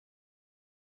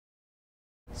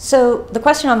So the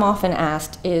question I'm often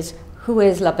asked is, who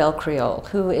is La Belle Créole?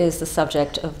 Who is the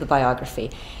subject of the biography?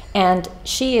 And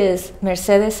she is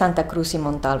Mercedes Santa Cruz y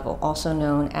Montalvo, also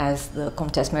known as the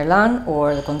Comtesse Merlin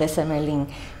or the Condesa Merlin,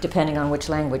 depending on which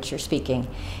language you're speaking.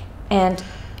 And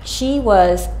she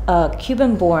was a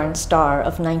Cuban-born star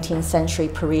of 19th century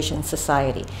Parisian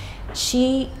society.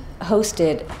 She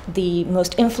hosted the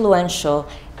most influential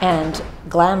and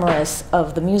glamorous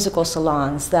of the musical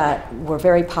salons that were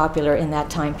very popular in that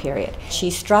time period. She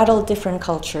straddled different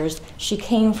cultures. She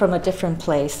came from a different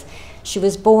place. She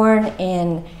was born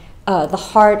in the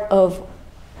heart of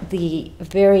the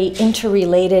very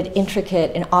interrelated,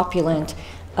 intricate, and opulent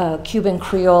Cuban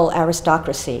Creole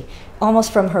aristocracy.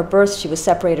 Almost from her birth, she was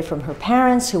separated from her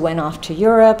parents, who went off to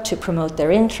Europe to promote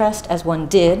their interest, as one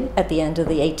did at the end of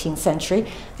the 18th century,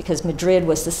 because Madrid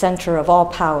was the center of all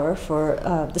power for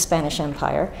the Spanish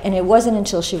Empire. And it wasn't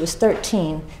until she was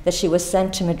 13 that she was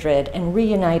sent to Madrid and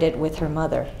reunited with her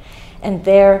mother. And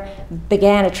there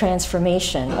began a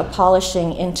transformation, a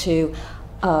polishing into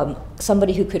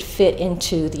somebody who could fit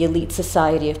into the elite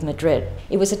society of Madrid.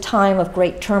 It was a time of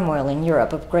great turmoil in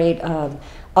Europe, of great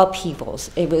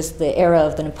upheavals. It was the era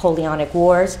of the Napoleonic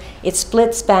Wars. It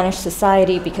split Spanish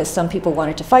society because some people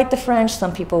wanted to fight the French,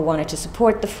 some people wanted to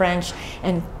support the French,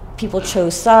 and people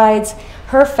chose sides.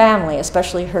 Her family,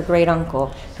 especially her great uncle,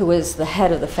 who was the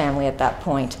head of the family at that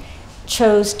point,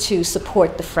 chose to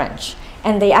support the French.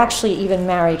 And they actually even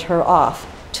married her off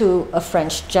to a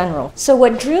French general. So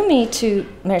what drew me to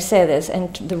Mercedes,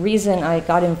 and the reason I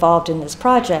got involved in this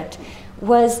project,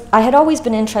 was I had always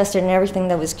been interested in everything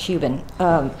that was Cuban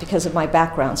because of my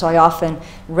background. So I often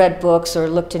read books or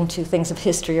looked into things of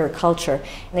history or culture.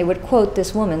 And they would quote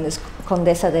this woman, this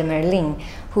Condesa de Merlin,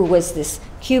 who was this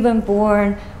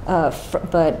Cuban-born,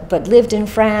 but lived in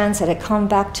France, had come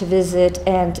back to visit,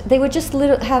 and they would just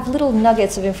have little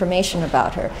nuggets of information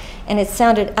about her. And it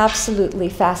sounded absolutely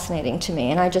fascinating to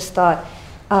me. And I just thought,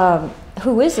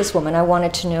 who is this woman? I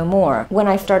wanted to know more. When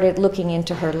I started looking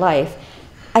into her life,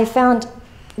 I found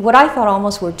what I thought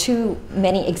almost were too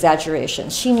many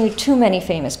exaggerations. She knew too many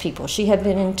famous people. She had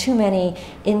been in too many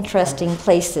interesting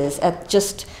places at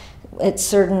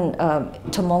certain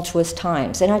tumultuous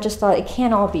times. And I just thought, it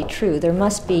can't all be true. There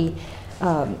must be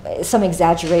some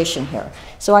exaggeration here.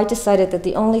 So I decided that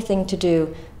the only thing to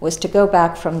do was to go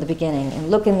back from the beginning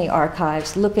and look in the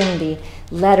archives, look in the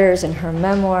letters and her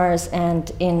memoirs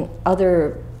and in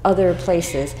other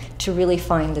places to really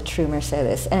find the true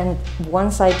Mercedes. And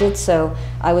once I did so,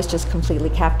 I was just completely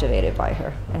captivated by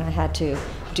her, and I had to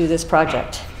do this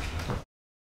project.